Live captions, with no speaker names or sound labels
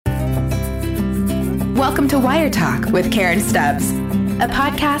Welcome to Wire Talk with Karen Stubbs, a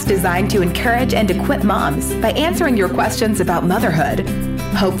podcast designed to encourage and equip moms by answering your questions about motherhood,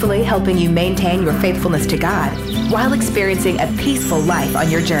 hopefully helping you maintain your faithfulness to God while experiencing a peaceful life on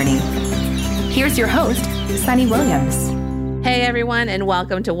your journey. Here's your host, Sunny Williams. Hey everyone, and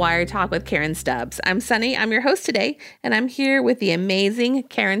welcome to Wire Talk with Karen Stubbs. I'm Sunny, I'm your host today, and I'm here with the amazing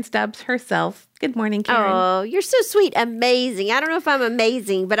Karen Stubbs herself. Good morning, Karen. Oh, you're so sweet. Amazing. I don't know if I'm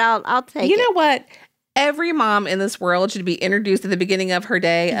amazing, but I'll take it. You know what? Every mom in this world should be introduced at the beginning of her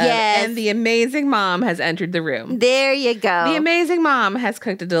day. Yes. And the amazing mom has entered the room. There you go. The amazing mom has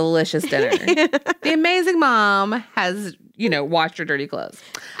cooked a delicious dinner. The amazing mom has, washed her dirty clothes.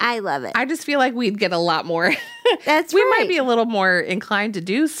 I love it. I just feel like we'd get a lot more. That's we right. might be a little more inclined to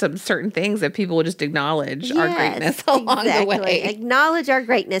do some certain things if people would just acknowledge our greatness along the way. Acknowledge our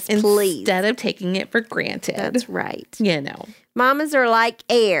greatness, please. Instead of taking it for granted. That's right. Mamas are like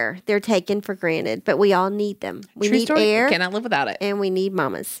air. They're taken for granted, but we all need them. We True need story. air. Cannot live without it. And we need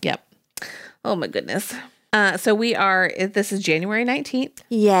mamas. Yep. Oh, my goodness. So this is January 19th.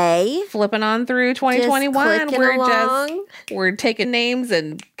 Yay. Flipping on through 2021. We're taking names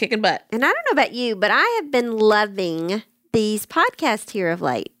and kicking butt. And I don't know about you, but I have been loving these podcasts here of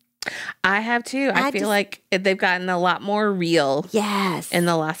late. I have too. I feel like they've gotten a lot more real. Yes. In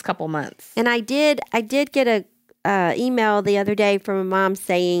the last couple months. And I did get a email the other day from a mom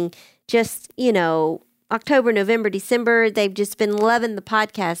saying just, October, November, December, they've just been loving the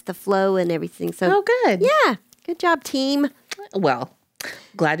podcast, the flow and everything. So, oh, good. Yeah. Good job, team. Well,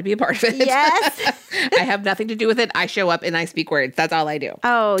 glad to be a part of it. Yes. I have nothing to do with it. I show up and I speak words. That's all I do.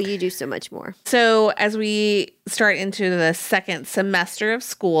 Oh, you do so much more. So as we start into the second semester of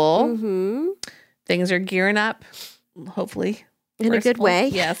school, things are gearing up, hopefully. In a good way.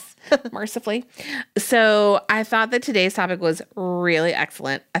 Yes, mercifully. So I thought that today's topic was really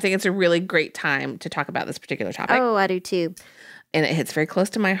excellent. I think it's a really great time to talk about this particular topic. Oh, I do too. And it hits very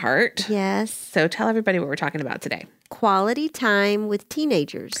close to my heart. Yes. So tell everybody what we're talking about today. Quality time with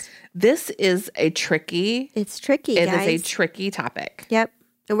teenagers. This is a tricky. It's tricky, guys. It is a tricky topic. Yep.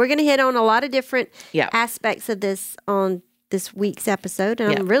 And we're going to hit on a lot of different Yep. aspects of this on this week's episode,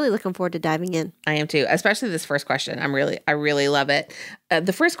 and I'm really looking forward to diving in. I am too, especially this first question. I really love it.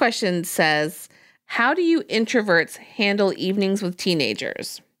 The first question says, how do you introverts handle evenings with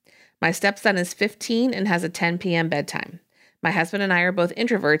teenagers? My stepson is 15 and has a 10 p.m. bedtime. My husband and I are both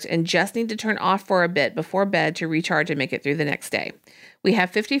introverts and just need to turn off for a bit before bed to recharge and make it through the next day. We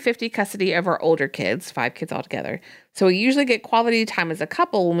have 50-50 custody of our older kids, 5 kids altogether. So we usually get quality time as a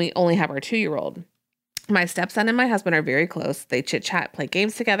couple when we only have our 2-year-old. My stepson and my husband are very close. They chit-chat, play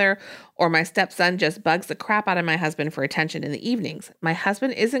games together, or my stepson just bugs the crap out of my husband for attention in the evenings. My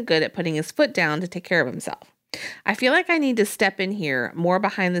husband isn't good at putting his foot down to take care of himself. I feel like I need to step in here more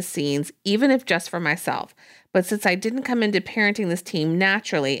behind the scenes, even if just for myself. But since I didn't come into parenting this team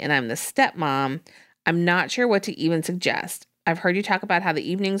naturally and I'm the stepmom, I'm not sure what to even suggest. I've heard you talk about how the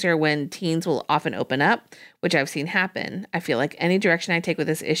evenings are when teens will often open up, which I've seen happen. I feel like any direction I take with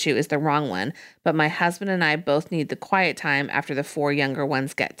this issue is the wrong one, but my husband and I both need the quiet time after the 4 younger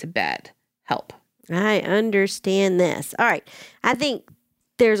ones get to bed. Help. I understand this. All right. I think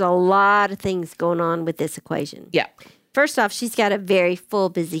there's a lot of things going on with this equation. Yeah. First off, she's got a very full,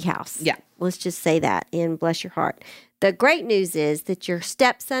 busy house. Yeah. Let's just say that, and bless your heart. The great news is that your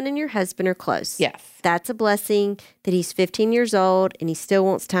stepson and your husband are close. Yes. That's a blessing that he's 15 years old and he still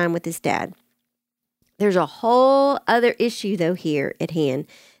wants time with his dad. There's a whole other issue, though, here at hand.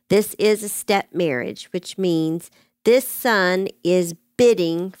 This is a step marriage, which means this son is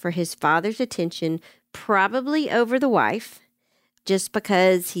bidding for his father's attention, probably over the wife, just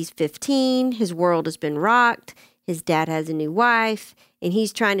because he's 15, his world has been rocked, his dad has a new wife, and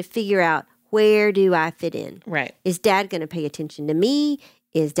he's trying to figure out, where do I fit in? Right. Is dad going to pay attention to me?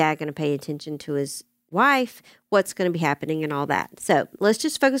 Is dad going to pay attention to his wife? What's going to be happening and all that? So let's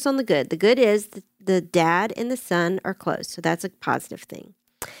just focus on the good. The good is the dad and the son are close. So that's a positive thing.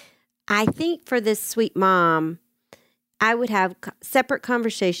 I think for this sweet mom, I would have separate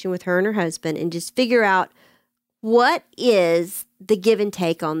conversation with her and her husband and just figure out what is the give and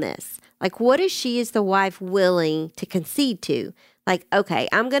take on this. Like, what is she as the wife willing to concede to? Like, okay,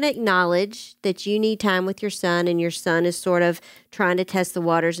 I'm going to acknowledge that you need time with your son and your son is sort of trying to test the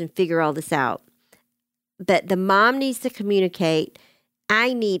waters and figure all this out. But the mom needs to communicate,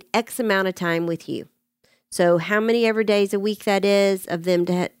 I need X amount of time with you. So how many ever days a week that is of them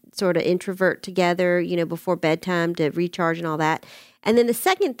to sort of introvert together, before bedtime to recharge and all that. And then the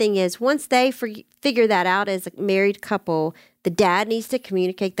second thing is once they figure that out as a married couple, the dad needs to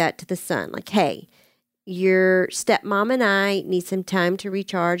communicate that to the son. Like, hey, your stepmom and I need some time to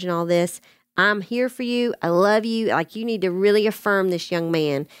recharge and all this. I'm here for you. I love you. Like, you need to really affirm this young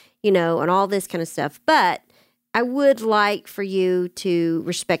man, and all this kind of stuff. But I would like for you to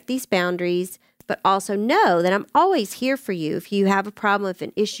respect these boundaries, but also know that I'm always here for you. If you have a problem, if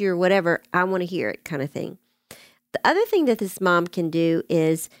an issue or whatever, I want to hear it, kind of thing. The other thing that this mom can do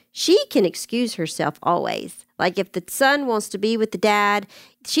is she can excuse herself always. Like, if the son wants to be with the dad,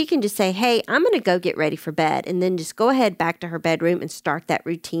 she can just say, hey, I'm going to go get ready for bed, and then just go ahead back to her bedroom and start that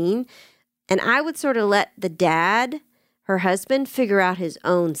routine. And I would sort of let the dad, her husband, figure out his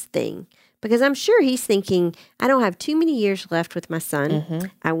own thing. Because I'm sure he's thinking, I don't have too many years left with my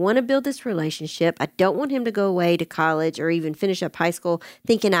son. I want to build this relationship. I don't want him to go away to college or even finish up high school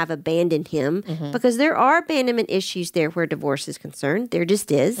thinking I've abandoned him. Because there are abandonment issues there where divorce is concerned. There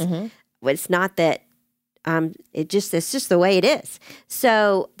just is. It's not that it's just the way it is.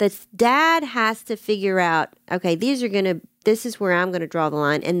 So the dad has to figure out, okay, this is where I'm going to draw the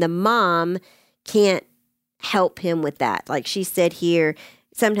line. And the mom can't help him with that. Like she said here,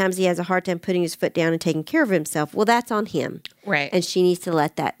 sometimes he has a hard time putting his foot down and taking care of himself. Well, that's on him. Right. And she needs to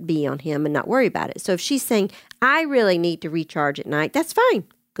let that be on him and not worry about it. So if she's saying, I really need to recharge at night, that's fine.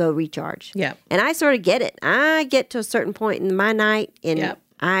 Go recharge. Yeah. And I sort of get it. I get to a certain point in my night and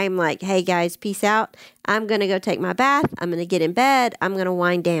I'm like, hey guys, peace out. I'm going to go take my bath. I'm going to get in bed. I'm going to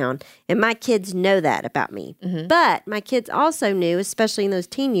wind down. And my kids know that about me. But my kids also knew, especially in those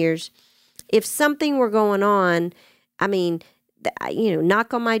teen years, if something were going on, I mean,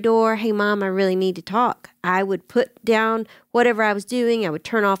 knock on my door. Hey, Mom, I really need to talk. I would put down whatever I was doing. I would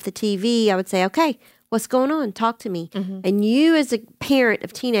turn off the TV. I would say, okay, what's going on? Talk to me. And you as a parent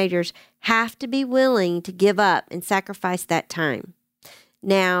of teenagers have to be willing to give up and sacrifice that time.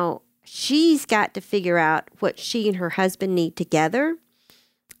 Now, she's got to figure out what she and her husband need together.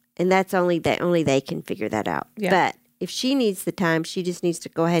 And that's only they can figure that out. Yeah. But if she needs the time, she just needs to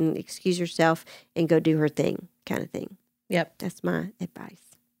go ahead and excuse herself and go do her thing, kind of thing. Yep. That's my advice.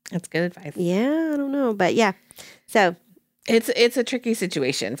 That's good advice. Yeah, I don't know. But yeah. So it's a tricky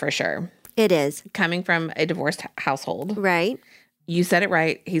situation for sure. It is. Coming from a divorced household. Right. You said it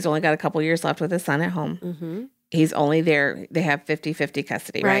right. He's only got a couple years left with his son at home. He's only there. They have 50-50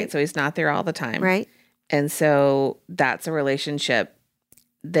 custody, right? So he's not there all the time. Right. And so that's a relationship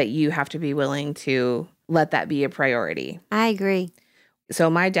that you have to be willing to let that be a priority. I agree. So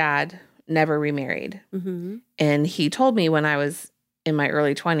my dad never remarried. And he told me when I was in my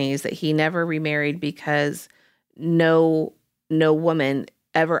early 20s that he never remarried because no woman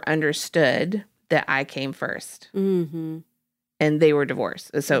ever understood that I came first. And they were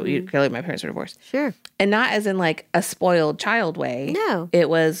divorced. So clearly my parents were divorced. Sure. And not as in like a spoiled child way. No. It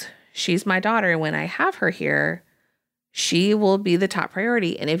was, she's my daughter. And when I have her here, she will be the top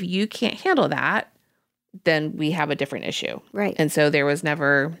priority. And if you can't handle that, then we have a different issue. Right. And so there was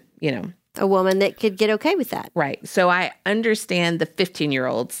never, a woman that could get okay with that. Right. So I understand the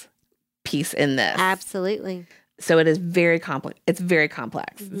 15-year-olds piece in this. Absolutely. So it is very complex. It's very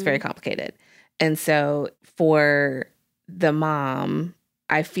complex. It's very complicated. And so for the mom,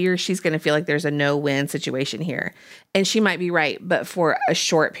 I fear she's going to feel like there's a no-win situation here. And she might be right, but for a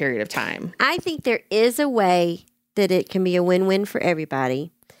short period of time. I think there is a way that it can be a win-win for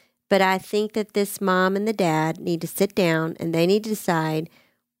everybody. But I think that this mom and the dad need to sit down and they need to decide.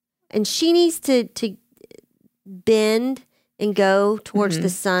 And she needs to bend and go towards the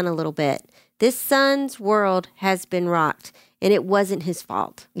son a little bit. This son's world has been rocked, and it wasn't his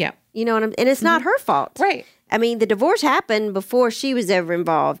fault. Yeah. You know what I'm saying? And it's not her fault. Right. I mean, the divorce happened before she was ever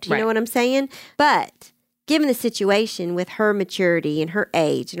involved. You know what I'm saying? But given the situation with her maturity and her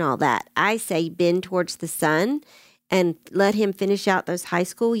age and all that, I say bend towards the son and let him finish out those high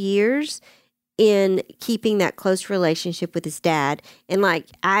school years in keeping that close relationship with his dad. And like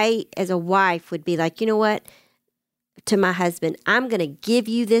I, as a wife, would be like, you know what? To my husband, I'm going to give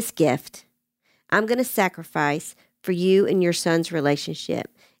you this gift. I'm going to sacrifice for you and your son's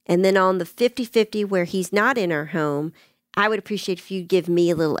relationship. And then on the 50-50 where he's not in our home, I would appreciate if you give me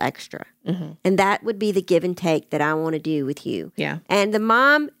a little extra. And that would be the give and take that I want to do with you. Yeah. And the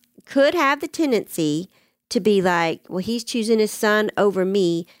mom could have the tendency to be like, well, he's choosing his son over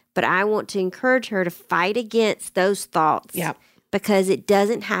me, but I want to encourage her to fight against those thoughts. Yeah. Because it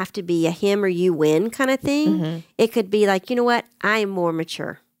doesn't have to be a him or you win kind of thing. It could be like, you know what? I am more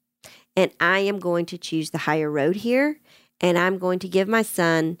mature. And I am going to choose the higher road here. And I'm going to give my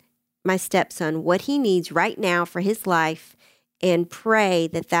son, my stepson, what he needs right now for his life and pray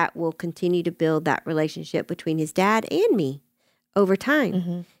that that will continue to build that relationship between his dad and me over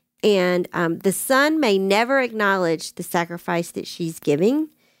time. And the son may never acknowledge the sacrifice that she's giving,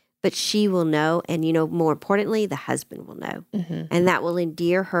 but she will know. And, more importantly, the husband will know. And that will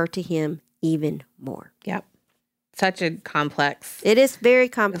endear her to him even more. Yep. Such a complex. It is very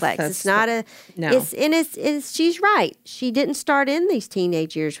complex. It's not a, no. It's she's right. She didn't start in these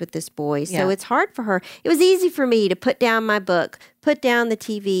teenage years with this boy. So Yeah. it's hard for her. It was easy for me to put down my book, put down the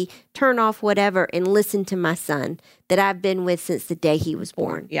TV, turn off whatever, and listen to my son that I've been with since the day he was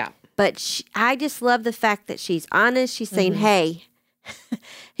born. Yeah. But I just love the fact that she's honest. She's saying, hey,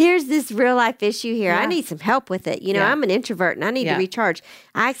 here's this real life issue here. I need some help with it. You know, I'm an introvert and I need to recharge.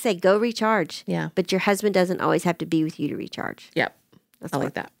 I say, go recharge. Yeah. But your husband doesn't always have to be with you to recharge. Yep. I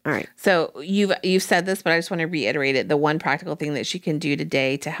like that. All right. So you've said this, but I just want to reiterate it. The one practical thing that she can do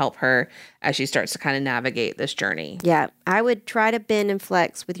today to help her as she starts to kind of navigate this journey. Yeah. I would try to bend and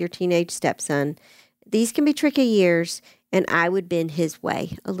flex with your teenage stepson. These can be tricky years, and I would bend his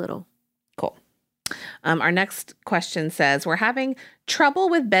way a little. Cool. Our next question says, we're having trouble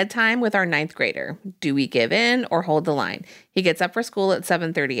with bedtime with our 9th grader. Do we give in or hold the line? He gets up for school at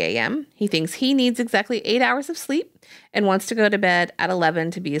 7:30 a.m. He thinks he needs exactly 8 hours of sleep and wants to go to bed at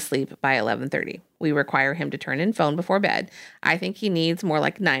 11 to be asleep by 11:30. We require him to turn in phone before bed. I think he needs more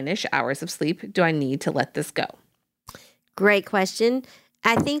like 9-ish hours of sleep. Do I need to let this go? Great question.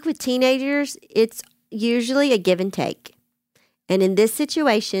 I think with teenagers, it's usually a give and take. And in this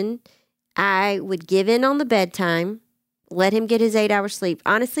situation, I would give in on the bedtime, let him get his 8 hours sleep.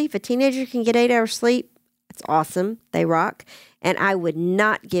 Honestly, if a teenager can get 8 hours sleep, it's awesome. They rock. And I would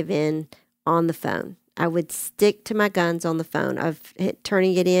not give in on the phone. I would stick to my guns on the phone of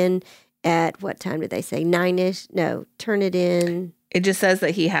turning it in at, what time did they say? 9-ish? No, turn it in. It just says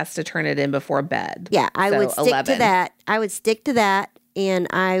that he has to turn it in before bed. Yeah, I would stick 11. to that. I would stick to that, and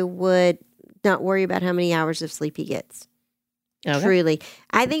I would not worry about how many hours of sleep he gets. Okay. Truly.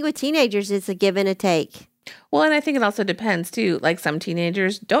 I think with teenagers, it's a give and a take. Well, and I think it also depends too. Like some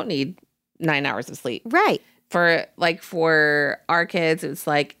teenagers don't need 9 hours of sleep. Right. For our kids, it's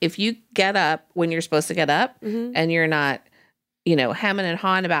like if you get up when you're supposed to get up and you're not, hemming and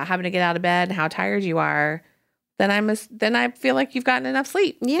hawing about having to get out of bed and how tired you are, then I feel like you've gotten enough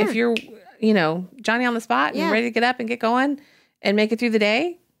sleep. Yeah. If you're, Johnny on the spot and ready to get up and get going and make it through the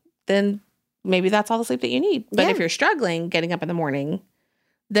day, then maybe that's all the sleep that you need. But if you're struggling getting up in the morning,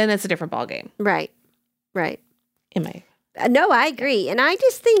 then it's a different ballgame. Right. Right. Am I? No, I agree. And I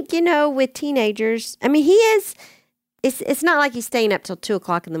just think, with teenagers, I mean, it's not like he's staying up till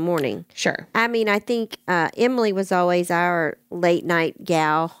 2:00 in the morning. Sure. I mean, I think Emily was always our late night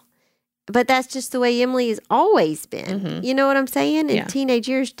gal, but that's just the way Emily has always been. Mm-hmm. You know what I'm saying? Yeah. In teenage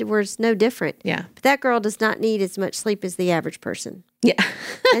years, was no different. Yeah. But that girl does not need as much sleep as the average person. Yeah.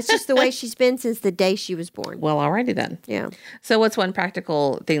 That's just the way she's been since the day she was born. Well, alrighty then. Yeah. So what's one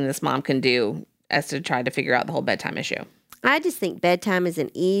practical thing this mom can do as to try to figure out the whole bedtime issue? I just think bedtime is an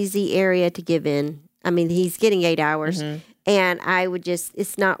easy area to give in. I mean, he's getting 8 hours, and I would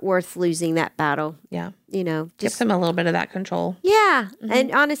it's not worth losing that battle. Yeah. Just Give them a little bit of that control. Yeah.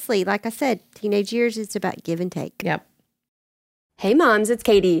 And honestly, like I said, teenage years, it's about give and take. Yep. Hey moms, it's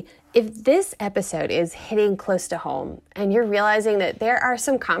Katie. If this episode is hitting close to home and you're realizing that there are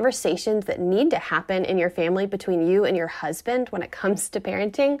some conversations that need to happen in your family between you and your husband when it comes to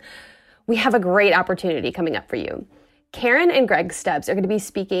parenting, we have a great opportunity coming up for you. Karen and Greg Stubbs are going to be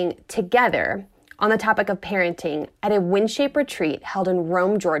speaking together on the topic of parenting at a WinShape retreat held in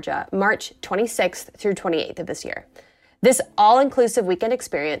Rome, Georgia, March 26th through 28th of this year. This all-inclusive weekend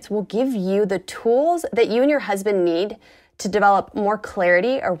experience will give you the tools that you and your husband need to develop more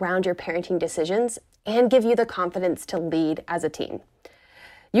clarity around your parenting decisions and give you the confidence to lead as a team.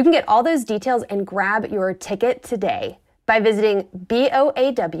 You can get all those details and grab your ticket today by visiting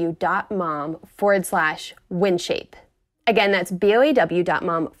boaw.mom/WinShape. Again, that's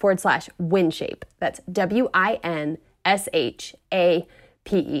boaw.mom/WinShape. That's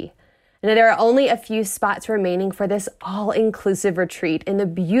WINSHAPE. Now, there are only a few spots remaining for this all-inclusive retreat in the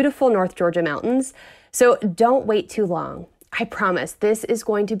beautiful North Georgia mountains, so don't wait too long. I promise this is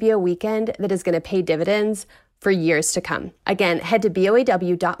going to be a weekend that is going to pay dividends for years to come. Again, head to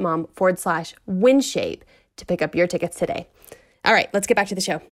boaw.mom/WinShape to pick up your tickets today. All right, let's get back to the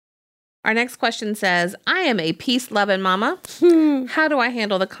show. Our next question says, I am a peace-loving mama. How do I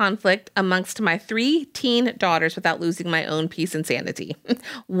handle the conflict amongst my 3 teen daughters without losing my own peace and sanity? This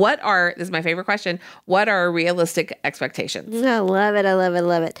is my favorite question, what are realistic expectations? I love it. I love it. I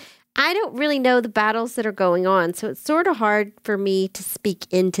love it. I don't really know the battles that are going on, so it's sort of hard for me to speak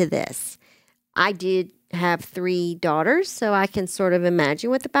into this. I did have 3 daughters, so I can sort of imagine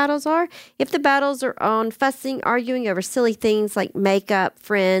what the battles are. If the battles are on fussing, arguing over silly things like makeup,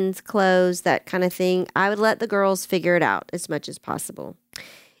 friends, clothes, that kind of thing, I would let the girls figure it out as much as possible.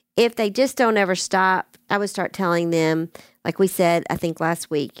 If they just don't ever stop, I would start telling them, like we said, I think last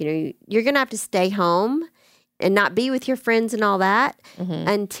week, you're going to have to stay home and not be with your friends and all that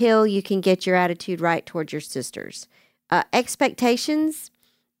until you can get your attitude right towards your sisters. Expectations,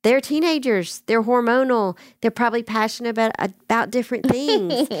 they're teenagers. They're hormonal. They're probably passionate about different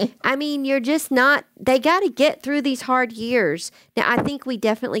things. I mean, you're just not, they got to get through these hard years. Now, I think we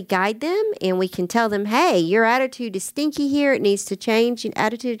definitely guide them and we can tell them, hey, your attitude is stinky here. It needs to change,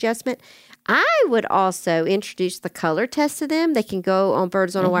 attitude adjustment. I would also introduce the color test to them. They can go on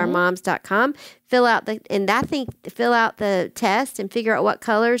birdsonawire.moms.com, fill out the test and figure out what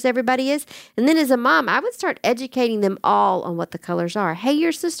colors everybody is. And then as a mom, I would start educating them all on what the colors are. Hey,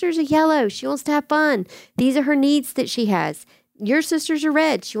 your sister's a yellow. She wants to have fun. These are her needs that she has. Your sister's a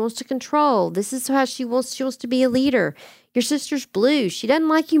red. She wants to control. This is how she wants to be a leader. Your sister's blue. She doesn't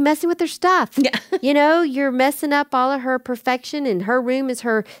like you messing with her stuff. Yeah. You're messing up all of her perfection and her room is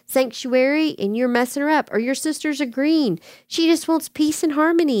her sanctuary and you're messing her up. Or your sister's a green. She just wants peace and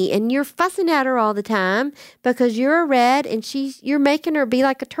harmony and you're fussing at her all the time because you're a red and you're making her be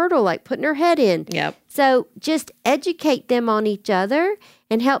like a turtle, like putting her head in. Yep. So just educate them on each other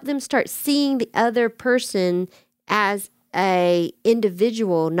and help them start seeing the other person as a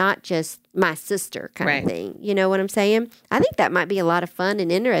individual, not just my sister kind of thing. You know what I'm saying? I think that might be a lot of fun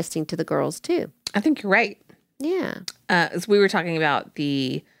and interesting to the girls too. I think you're right. Yeah. As we were talking about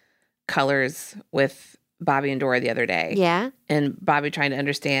the colors with Bobby and Dora the other day. Yeah. And Bobby trying to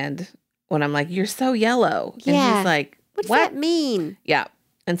understand when I'm like, you're so yellow. And he's like, what does that mean? Yeah.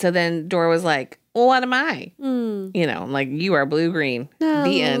 And so then Dora was like, well, what am I? I'm like, you are blue-green.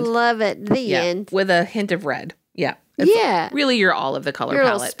 The end. Love it. The end. With a hint of red. Yeah. It's really you're all of the color you're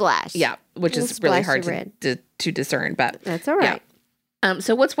palette. A little splash. Yeah. Which is really hard to discern. But that's all right. Yeah.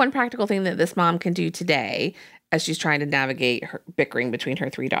 So what's one practical thing that this mom can do today as she's trying to navigate her bickering between her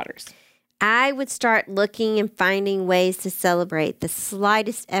 3 daughters? I would start looking and finding ways to celebrate the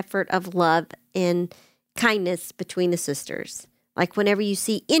slightest effort of love and kindness between the sisters. Like whenever you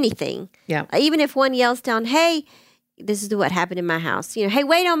see anything. Yeah. Even if one yells down, hey, this is what happened in my house. Hey,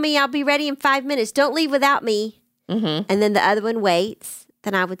 wait on me. I'll be ready in 5 minutes. Don't leave without me. And then the other one waits.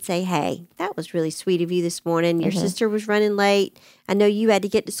 Then I would say, hey, that was really sweet of you this morning. Your sister was running late. I know you had to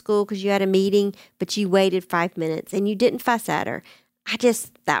get to school because you had a meeting, but you waited 5 minutes and you didn't fuss at her.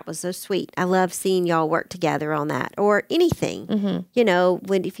 That was so sweet. I love seeing y'all work together on that or anything.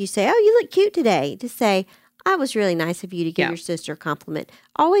 If you say, oh, you look cute today, to say, I was really nice of you to give your sister a compliment.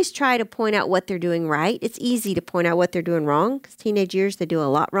 Always try to point out what they're doing right. It's easy to point out what they're doing wrong because teenage years, they do a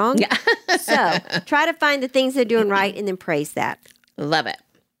lot wrong. Yeah. So try to find the things they're doing right and then praise that. Love it.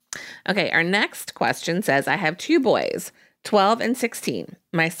 Okay, our next question says, I have 2 boys, 12 and 16.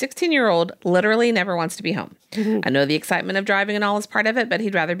 My 16-year-old literally never wants to be home. I know the excitement of driving and all is part of it, but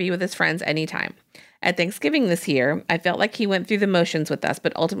he'd rather be with his friends anytime. At Thanksgiving this year, I felt like he went through the motions with us,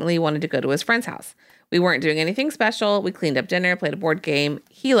 but ultimately wanted to go to his friend's house. We weren't doing anything special. We cleaned up dinner, played a board game.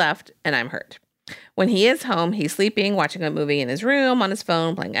 He left, and I'm hurt. When he is home, he's sleeping, watching a movie in his room, on his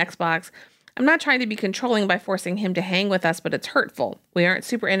phone, playing Xbox. I'm not trying to be controlling by forcing him to hang with us, but it's hurtful. We aren't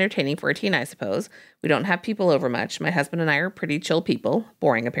super entertaining for a teen, I suppose. We don't have people over much. My husband and I are pretty chill people.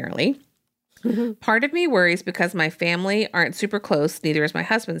 Boring, apparently. Part of me worries because my family aren't super close, neither is my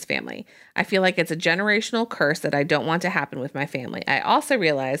husband's family. I feel like it's a generational curse that I don't want to happen with my family. I also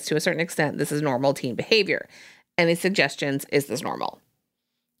realize to a certain extent this is normal teen behavior. Any suggestions? Is this normal?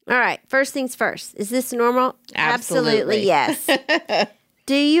 All right. First things first. Is this normal? Absolutely Yes.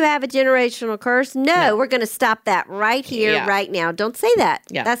 Do you have a generational curse? No. We're going to stop that right here, right now. Don't say that.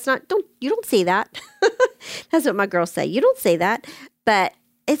 Yeah. You don't say that. That's what my girls say. You don't say that. But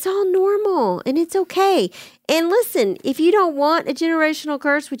it's all normal and it's okay. And listen, if you don't want a generational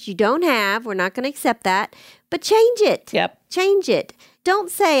curse, which you don't have, we're not going to accept that, but change it. Yep. Change it. Don't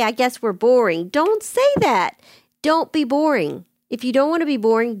say, I guess we're boring. Don't say that. Don't be boring. If you don't want to be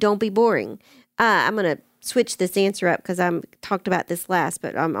boring, don't be boring. I'm going to switch this answer up because I talked about this last,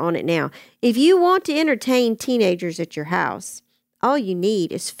 but I'm on it now. If you want to entertain teenagers at your house, all you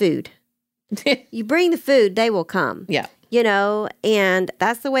need is food. You bring the food, they will come. Yeah. And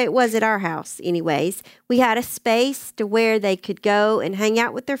that's the way it was at our house anyways. We had a space to where they could go and hang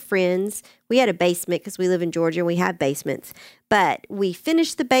out with their friends. We had a basement because we live in Georgia and we have basements. But we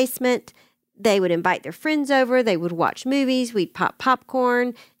finished the basement. They would invite their friends over. They would watch movies. We'd pop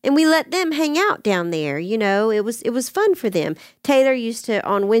popcorn. And we let them hang out down there. It was fun for them. Taylor used to,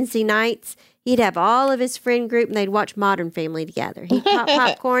 on Wednesday nights, he'd have all of his friend group and they'd watch Modern Family together. He'd pop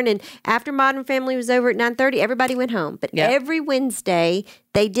popcorn, and after Modern Family was over at 9:30, everybody went home. But every Wednesday,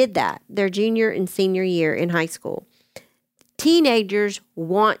 they did that, their junior and senior year in high school. Teenagers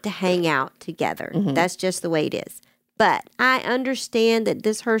want to hang out together. That's just the way it is. But I understand that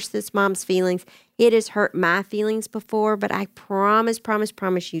this hurts this mom's feelings. It has hurt my feelings before, but I promise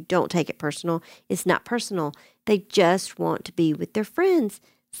you, don't take it personal. It's not personal. They just want to be with their friends.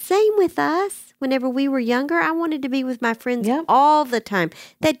 Same with us. Whenever we were younger, I wanted to be with my friends all the time.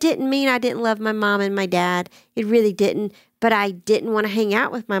 That didn't mean I didn't love my mom and my dad. It really didn't. But I didn't want to hang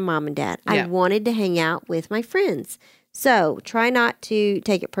out with my mom and dad. I wanted to hang out with my friends. So try not to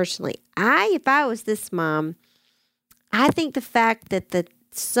take it personally. If I was this mom, I think the fact that the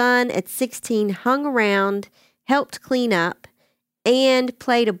son at 16 hung around, helped clean up, and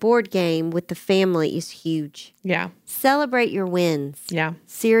played a board game with the family is huge. Yeah. Celebrate your wins. Yeah.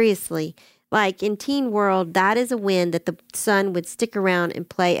 Seriously. Like in Teen World, that is a win that the son would stick around and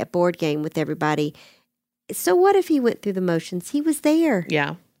play a board game with everybody. So what if he went through the motions? He was there.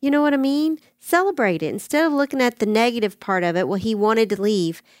 Yeah. You know what I mean? Celebrate it. Instead of looking at the negative part of it, well, he wanted to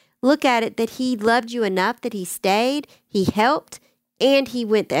leave. Look at it that he loved you enough that he stayed, he helped, and he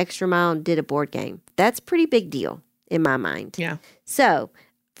went the extra mile and did a board game. That's a pretty big deal in my mind. Yeah. So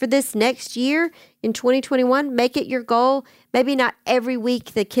for this next year in 2021, make it your goal. Maybe not every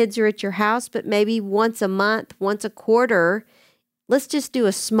week the kids are at your house, but maybe once a month, once a quarter. Let's just do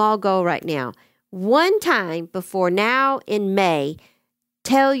a small goal right now. One time before now in May,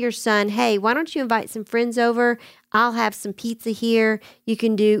 tell your son, hey, why don't you invite some friends over? I'll have some pizza here.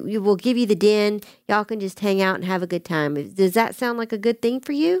 We'll give you the den. Y'all can just hang out and have a good time. Does that sound like a good thing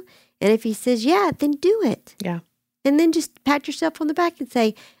for you? And if he says, yeah, then do it. Yeah. And then just pat yourself on the back and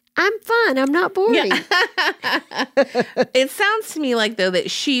say, I'm fun. I'm not boring. Yeah. It sounds to me like, though, that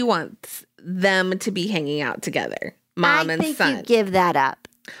she wants them to be hanging out together, mom and son. I think you give that up.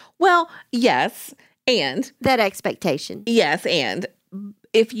 Well, yes, and. That expectation. Yes, and.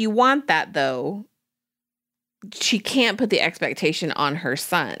 If you want that, though, she can't put the expectation on her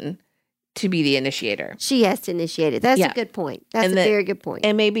son to be the initiator. She has to initiate it. That's a good point. That's a very good point.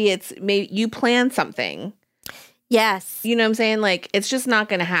 And maybe you plan something. Yes. You know what I'm saying? Like, it's just not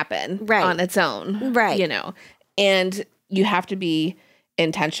going to happen on its own. Right. You know, and you have to be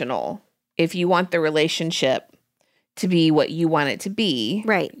intentional. If you want the relationship to be what you want it to be,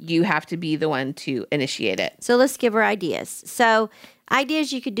 right, you have to be the one to initiate it. So let's give her ideas. So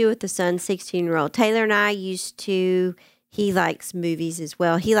ideas you could do with the son, 16-year-old. Taylor and I he likes movies as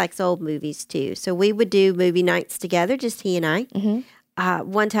well. He likes old movies too. So we would do movie nights together, just he and I.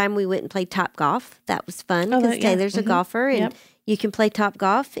 Mm-hmm. One time we went and played Top Golf. That was fun because Taylor's a golfer and you can play Top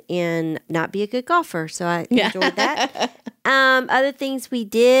Golf and not be a good golfer. So I enjoyed that. Other things we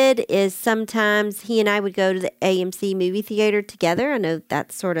did is sometimes he and I would go to the AMC movie theater together. I know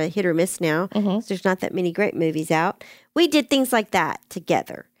that's sort of hit or miss now. Mm-hmm. So there's not that many great movies out. We did things like that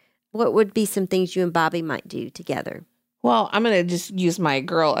together. What would be some things you and Bobby might do together? Well, I'm going to just use my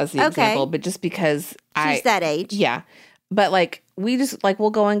girl as the example, but just because she's that age. Yeah. But like, we'll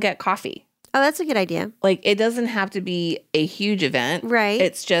go and get coffee. Oh, that's a good idea. Like, it doesn't have to be a huge event. Right.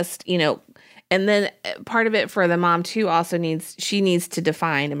 It's just, and then part of it for the mom too also needs to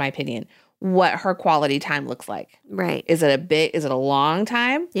define, in my opinion, what her quality time looks like. Right. Is it a long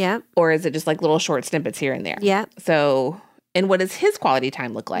time? Yeah. Or is it just like little short snippets here and there? Yeah. So, and what does his quality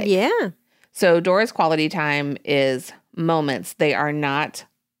time look like? Yeah. So Dora's quality time is moments.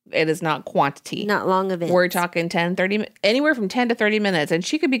 It is not quantity. Not long events. We're talking 30, anywhere from 10 to 30 minutes, and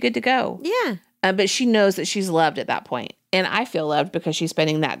she could be good to go. Yeah. But she knows that she's loved at that point. And I feel loved because she's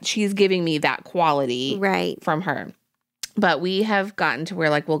giving me that quality from her. But we have gotten to where,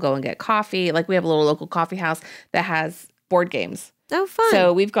 like, we'll go and get coffee. Like, we have a little local coffee house that has board games. Oh, fun.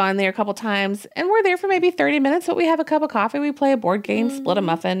 So we've gone there a couple times, and we're there for maybe 30 minutes, but we have a cup of coffee, we play a board game, split a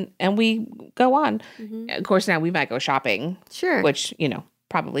muffin, and we go on. Mm-hmm. Of course, now we might go shopping. Sure. Which,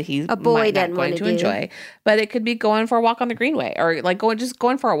 probably he's a boy might not doesn't going want to enjoy. But it could be going for a walk on the Greenway, or like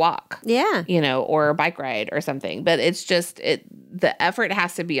going for a walk. Yeah. Or a bike ride or something. But it's just the effort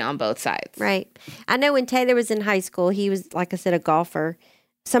has to be on both sides. Right. I know when Taylor was in high school, he was, like I said, a golfer.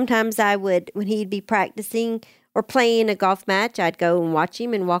 Sometimes when he'd be practicing or playing a golf match, I'd go and watch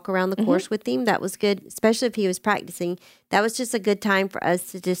him and walk around the course with him. That was good, especially if he was practicing. That was just a good time for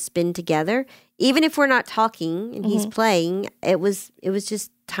us to just spend together. Even if we're not talking and he's playing, it was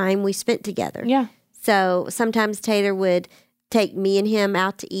just time we spent together. Yeah. So sometimes Taylor would take me and him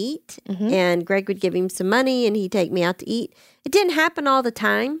out to eat, and Greg would give him some money, and he'd take me out to eat. It didn't happen all the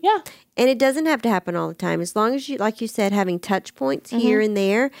time. Yeah. And it doesn't have to happen all the time. As long as you, like you said, having touch points here and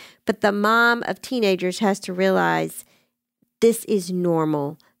there. But the mom of teenagers has to realize this is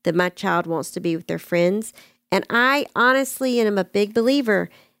normal, that my child wants to be with their friends. And I honestly am a big believer,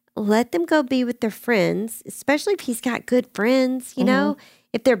 let them go be with their friends, especially if he's got good friends, you know.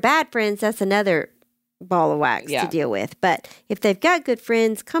 If they're bad friends, that's another ball of wax Yeah. to deal with. But if they've got good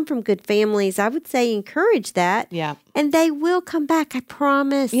friends, come from good families, I would say encourage that. Yeah. And they will come back. I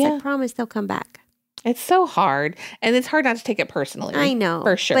promise. Yeah. I promise they'll come back. It's so hard. And it's hard not to take it personally. I know.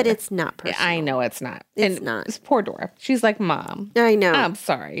 For sure. But it's not personal. I know it's not. It's and not. It's poor Dora. She's like, Mom, I know. I'm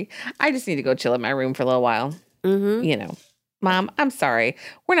sorry. I just need to go chill in my room for a little while. Mm-hmm. You know, Mom, I'm sorry.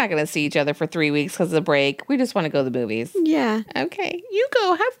 We're not going to see each other for 3 weeks because of the break. We just want to go to the movies. Yeah. Okay, you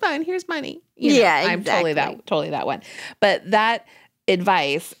go. Have fun. Here's money. You know, Yeah, I'm totally that one. But that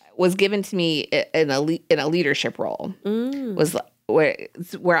advice was given to me in a leadership role. Was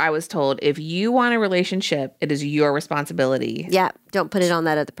where I was told, if you want a relationship, it is your responsibility. Yeah. Don't put it on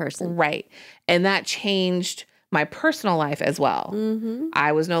that other person. Right. And that changed my personal life as well. Mm-hmm.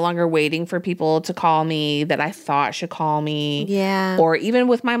 I was no longer waiting for people to call me that I thought should call me. Yeah. Or even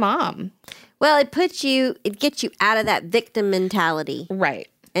with my mom. Well, it gets you out of that victim mentality. Right.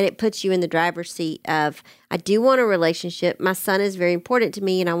 And it puts you in the driver's seat of, I do want a relationship. My son is very important to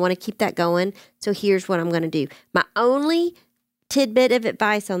me and I want to keep that going. So here's what I'm going to do. My only tidbit of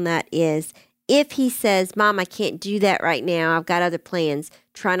advice on that is, if he says, Mom, I can't do that right now, I've got other plans,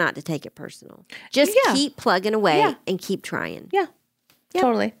 try not to take it personal. Just keep plugging away and keep trying. Yeah. Yep.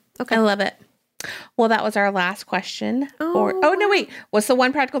 Totally. Okay. I love it. Well, that was our last question. Oh, no, wait. What's the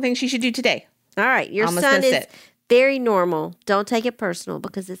one practical thing she should do today? All right. Your Almost son missed is it. very normal. Don't take it personal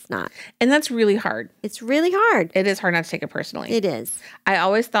because it's not. And that's really hard. It's really hard. It is hard not to take it personally. It is. I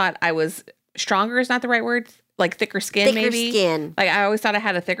always thought I was stronger is not the right word. Like thicker skin, maybe. Skin. Like I always thought I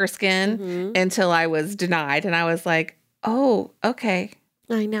had a thicker skin until I was denied. And I was like, oh, okay.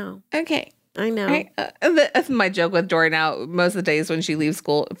 I know. Okay. I know. Right? That's my joke with Dora now. Most of the days when she leaves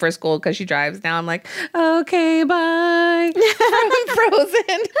school for school because she drives, now I'm like, okay, bye. I'm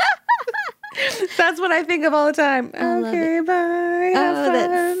frozen. That's what I think of all the time. Okay, bye. Have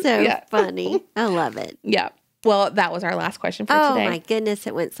fun. That's so funny. I love it. Yeah. Well, that was our last question for today. Oh my goodness,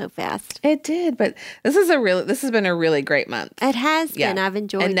 it went so fast. It did, but this has been a really great month. It has been. I've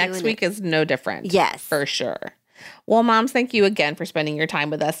enjoyed it. And next week is no different. Yes. For sure. Well, moms, thank you again for spending your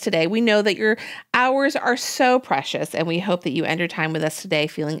time with us today. We know that your hours are so precious, and we hope that you end your time with us today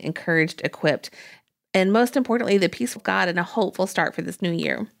feeling encouraged, equipped, and most importantly, the peace of God and a hopeful start for this new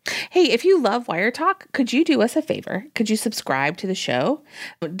year. Hey, if you love Wire Talk, could you do us a favor? Could you subscribe to the show?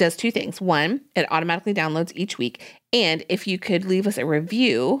 It does two things. One, it automatically downloads each week. And if you could leave us a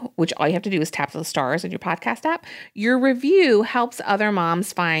review, which all you have to do is tap the stars in your podcast app, your review helps other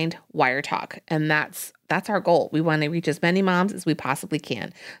moms find Wire Talk. And that's our goal. We want to reach as many moms as we possibly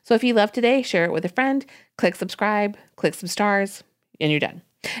can. So if you love today, share it with a friend, click subscribe, click some stars, and you're done.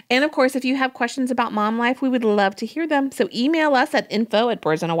 And of course, if you have questions about mom life, we would love to hear them. So email us at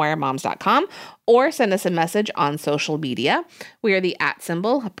info@birdsonawiremoms.com or send us a message on social media. We are the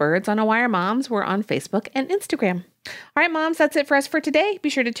 @BirdsOnAWireMoms. We're on Facebook and Instagram. All right, moms, that's it for us for today. Be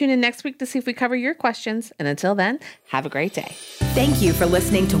sure to tune in next week to see if we cover your questions. And until then, have a great day. Thank you for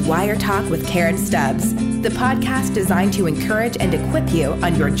listening to Wire Talk with Karen Stubbs, the podcast designed to encourage and equip you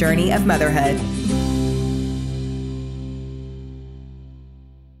on your journey of motherhood.